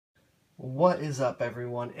What is up,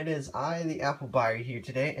 everyone? It is I, the Apple Buyer, here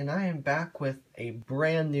today, and I am back with a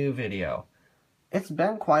brand new video. It's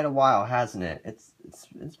been quite a while, hasn't it? It's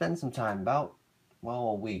been some time, about, well,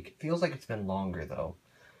 a week. It feels like it's been longer, though.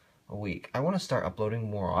 A week. I want to start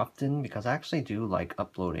uploading more often, because I actually do like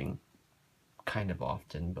uploading kind of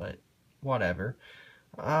often, but whatever.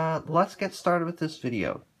 Let's get started with this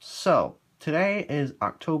video. So, today is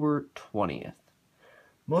October 20th.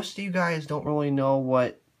 Most of you guys don't really know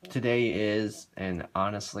what today is, and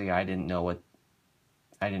honestly I didn't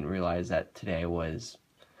realize that today was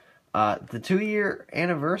the 2-year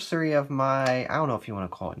anniversary of my, I don't know if you want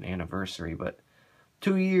to call it an anniversary, but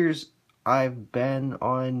 2 years I've been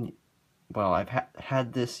on, well, I've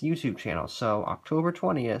had this YouTube channel. So October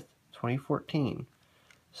 20th 2014,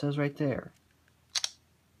 says right there,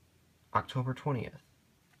 October 20th,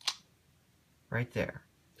 right there.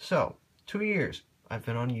 So 2 years I've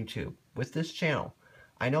been on YouTube with this channel.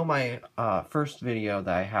 I know my first video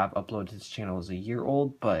that I have uploaded to this channel is a year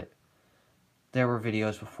old, but there were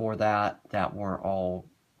videos before that that weren't all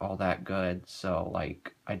that good, so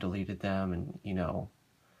like I deleted them, and you know,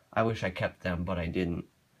 I wish I kept them, but I didn't.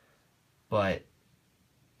 But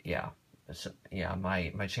yeah,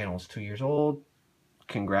 my channel is 2 years old.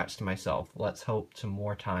 Congrats to myself. Let's hope to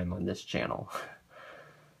more time on this channel.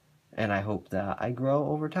 And I hope that I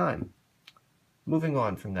grow over time. Moving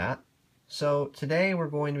on from that. So today we're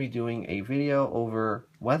going to be doing a video over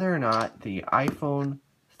whether or not the iPhone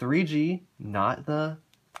 3G, not the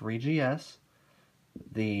 3GS,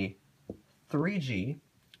 the 3G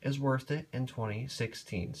is worth it in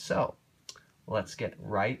 2016. So let's get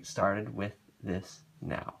right started with this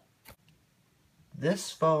now.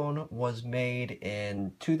 This phone was made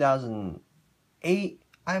in 2008,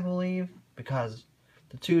 I believe, because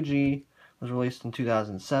the 2G was released in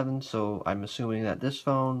 2007, so I'm assuming that this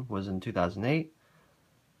phone was in 2008.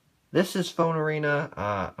 This is Phone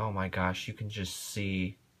Arena. Oh my gosh, you can just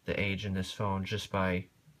see the age in this phone just by,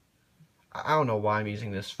 I don't know why I'm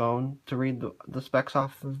using this phone to read the specs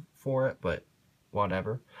off for it, but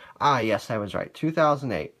whatever. Yes, I was right,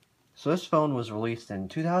 2008. So this phone was released in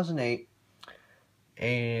 2008,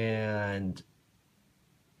 and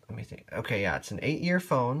let me think. Okay, yeah, it's an 8-year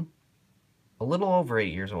phone. A little over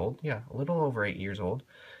 8 years old. Yeah, a little over 8 years old.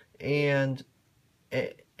 And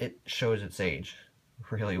it shows its age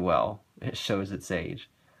really well. It shows its age.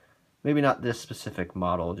 Maybe not this specific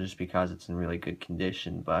model, just because it's in really good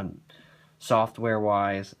condition, but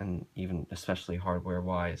software-wise, and even especially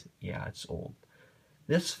hardware-wise, yeah, it's old.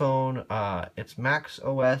 This phone, its max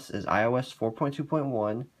OS is iOS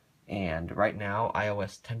 4.2.1, and right now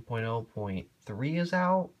iOS 10.0.3 is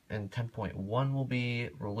out, and 10.1 will be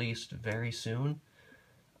released very soon.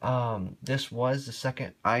 This was the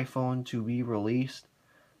second iPhone to be released.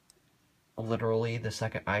 Literally the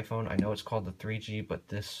second iPhone. I know it's called the 3G, but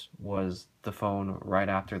this was the phone right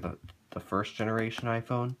after the first generation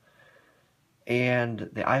iPhone. And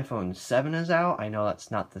the iPhone 7 is out. I know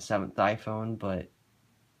that's not the 7th iPhone, but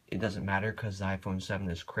it doesn't matter because the iPhone 7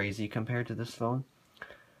 is crazy compared to this phone.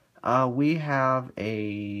 We have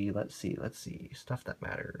a, let's see, stuff that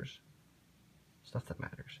matters.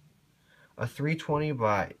 A 320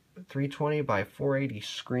 by 480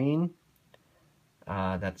 screen.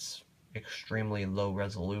 That's extremely low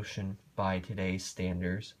resolution by today's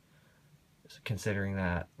standards, considering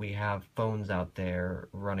that we have phones out there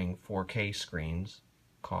running 4K screens.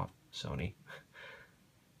 Cough, Sony.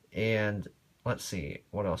 And let's see,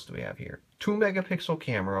 what else do we have here? 2-megapixel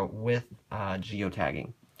camera with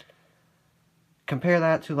geotagging. Compare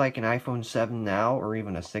that to like an iPhone 7 now, or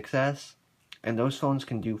even a 6S, and those phones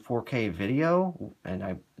can do 4K video,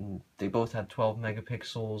 and they both have 12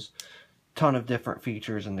 megapixels, ton of different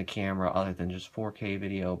features in the camera other than just 4K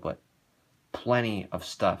video, but plenty of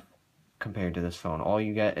stuff compared to this phone. All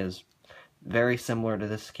you get is very similar to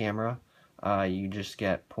this camera. You just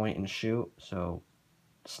get point and shoot, so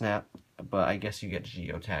snap, but I guess you get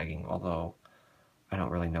geotagging, although I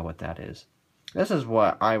don't really know what that is. This is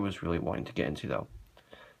what I was really wanting to get into, though.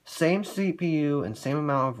 Same CPU and same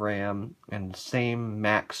amount of RAM and same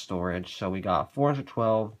max storage. So we got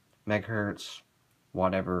 412 megahertz,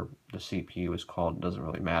 whatever the CPU is called, doesn't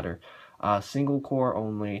really matter. Single core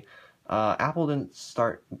only. Apple didn't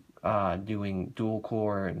start doing dual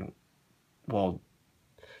core, and well,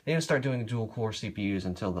 they didn't start doing dual core CPUs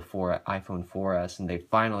until the iPhone 4S, and they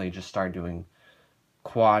finally just started doing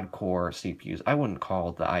quad core CPUs. I wouldn't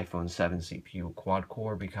call the iPhone 7 CPU quad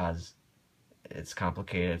core because it's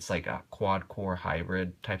complicated. It's like a quad core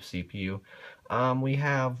hybrid type CPU. We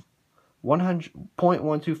have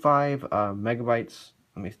 100.125 megabytes.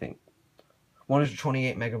 Let me think.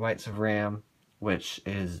 128 megabytes of RAM, which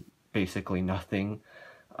is basically nothing.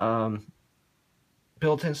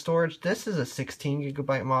 Built-in storage, this is a 16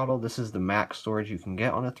 gigabyte model. This is the max storage you can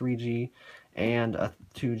get on a 3G and a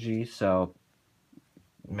 2G, so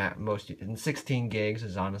and 16 gigs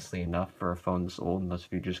is honestly enough for a phone this old, unless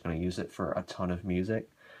if you're just going to use it for a ton of music.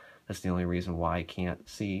 That's the only reason why I can't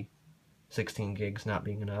see 16 gigs not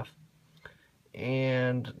being enough.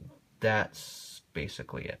 And that's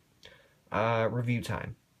basically it. Review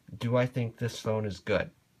time. Do I think this phone is good?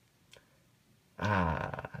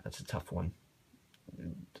 That's a tough one.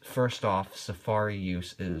 First off, Safari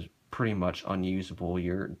use is pretty much unusable.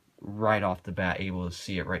 You're right off the bat able to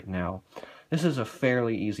see it right now. This is a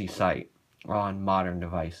fairly easy site on modern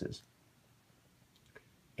devices.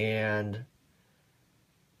 And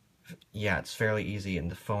yeah, it's fairly easy,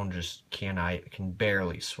 and the phone just can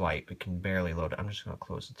barely swipe. It can barely load. I'm just going to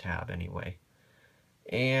close the tab anyway.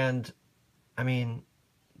 And I mean,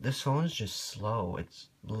 this phone is just slow. It's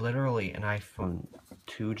literally an iPhone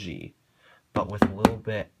 2G, but with a little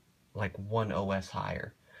bit, like, one OS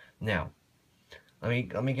higher. Now, let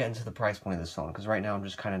me get into the price point of this phone, because right now I'm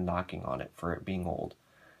just kind of knocking on it for it being old.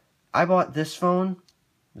 I bought this phone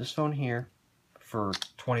here, for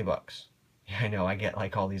 20 bucks. Yeah, I know, I get,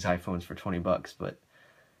 like, all these iPhones for 20 bucks, but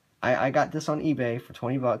I got this on eBay for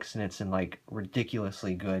 20 bucks, and it's in, like,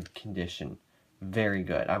 ridiculously good condition. Very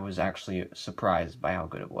good. I was actually surprised by how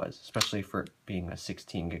good it was, especially for it being a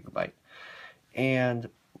 16 gigabyte. And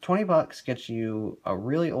 20 bucks gets you a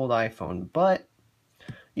really old iPhone, but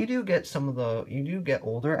you do get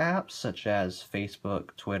older apps such as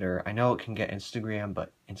Facebook, Twitter. I know it can get Instagram,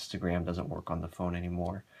 but Instagram doesn't work on the phone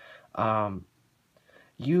anymore.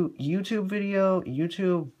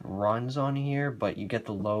 YouTube runs on here, but you get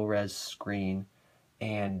the low res screen,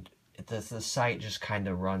 and the site just kind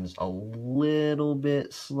of runs a little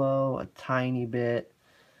bit slow, a tiny bit.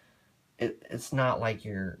 It's not like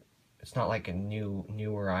a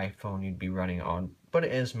newer iPhone you'd be running on, but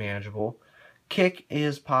it is manageable. Kick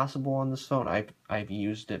is possible on this phone. I've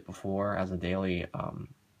used it before as a daily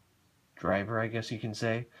driver, I guess you can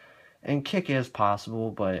say. And Kick is possible,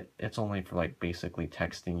 but it's only for, like, basically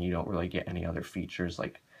texting. You don't really get any other features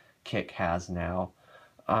like Kick has now.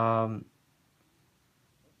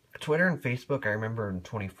 Twitter and Facebook, I remember in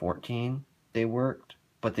 2014, they worked,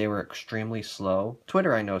 but they were extremely slow.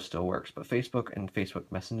 Twitter, I know, still works, but Facebook and Facebook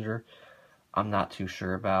Messenger, I'm not too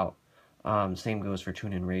sure about. Same goes for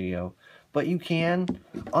TuneIn Radio. But you can,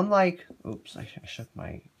 unlike, oops, I shook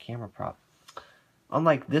my camera prop.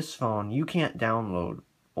 Unlike this phone, you can't download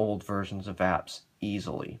old versions of apps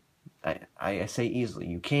easily. I say easily.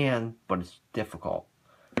 You can, but it's difficult.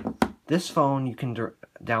 This phone, you can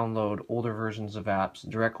download older versions of apps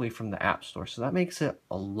directly from the App Store, so that makes it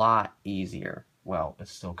a lot easier. Well,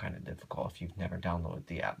 it's still kind of difficult if you've never downloaded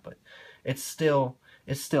the app, but it's still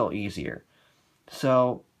easier.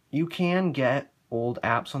 So you can get old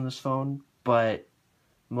apps on this phone, but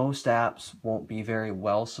most apps won't be very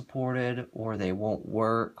well supported, or they won't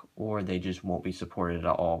work, or they just won't be supported at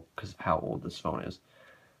all because of how old this phone is.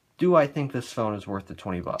 Do I think this phone is worth the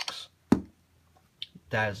 20 bucks?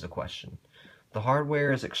 That is the question. The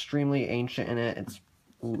hardware is extremely ancient in it. It's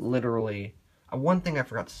literally... one thing I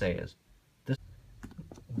forgot to say is,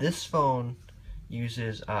 this phone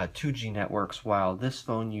uses 2G networks, while this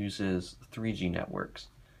phone uses 3G networks.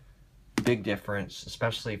 Big difference,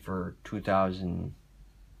 especially for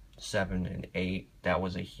 2007 and 8. That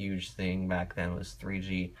was a huge thing back then, was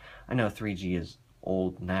 3G. I know 3G is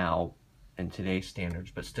old now in today's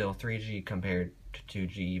standards, but still 3G compared to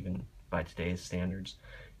 2G, even by today's standards,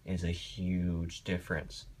 is a huge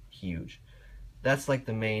difference. Huge. That's like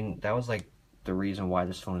that was like the reason why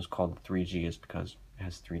this phone is called the 3G, is because it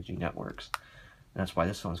has 3G networks. And that's why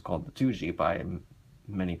this phone is called the 2G by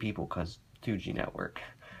many people, because 2G network.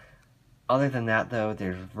 Other than that, though,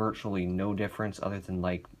 there's virtually no difference other than,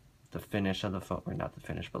 like, the finish of the phone, or not the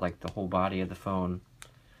finish, but, like, the whole body of the phone.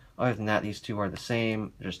 Other than that, these two are the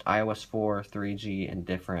same, just iOS 4, 3G, and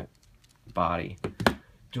different body.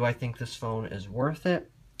 Do I think this phone is worth it?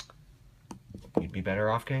 You'd be better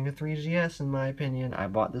off getting a 3GS, in my opinion. I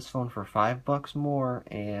bought this phone for $5 more,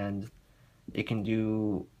 and it can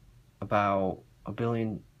do about a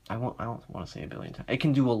billion... I don't want to say a billion times. It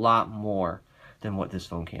can do a lot more than what this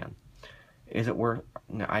phone can. Is it worth...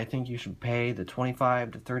 No, I think you should pay the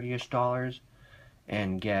 $25 to $30-ish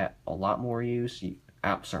and get a lot more use.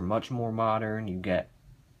 Apps are much more modern. You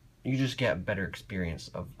just get a better experience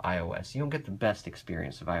of iOS. You don't get the best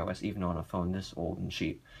experience of iOS, even on a phone this old and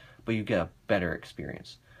cheap, but you get a better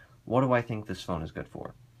experience. What do I think this phone is good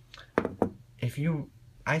for?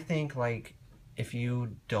 I think, like, if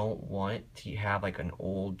you don't want to have, like, an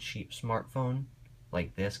old cheap smartphone,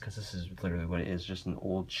 like this, because this is literally what it is, just an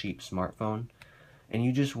old cheap smartphone, and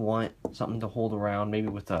you just want something to hold around, maybe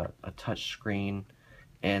with a touch screen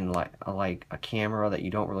and like a camera that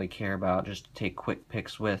you don't really care about, just to take quick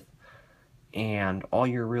pics with, and all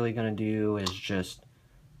you're really going to do is just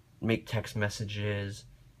make text messages,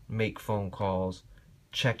 make phone calls,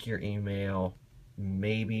 check your email,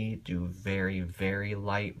 maybe do very, very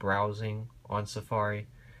light browsing on Safari,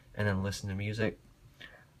 and then listen to music.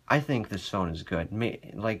 I think this phone is good.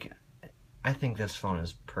 I think this phone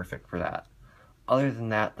is perfect for that. Other than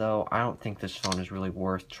that, though, I don't think this phone is really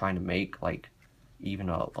worth trying to make, like, even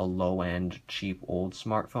a low-end, cheap, old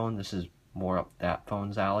smartphone. This is more up that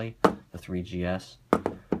phone's alley, the 3GS.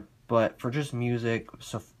 But for just music,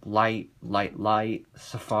 light,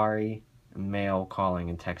 Safari, mail, calling,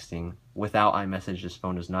 and texting, without iMessage, this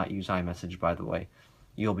phone does not use iMessage, by the way,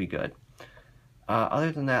 you'll be good.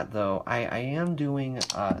 Other than that, though, I am doing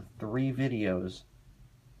 3 videos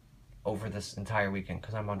over this entire weekend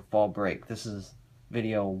because I'm on fall break. This is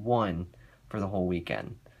video 1 for the whole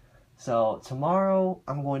weekend. So tomorrow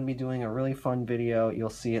I'm going to be doing a really fun video. You'll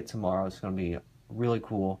see it tomorrow. It's going to be really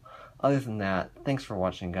cool. Other than that, thanks for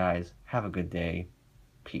watching, guys. Have a good day.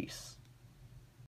 Peace.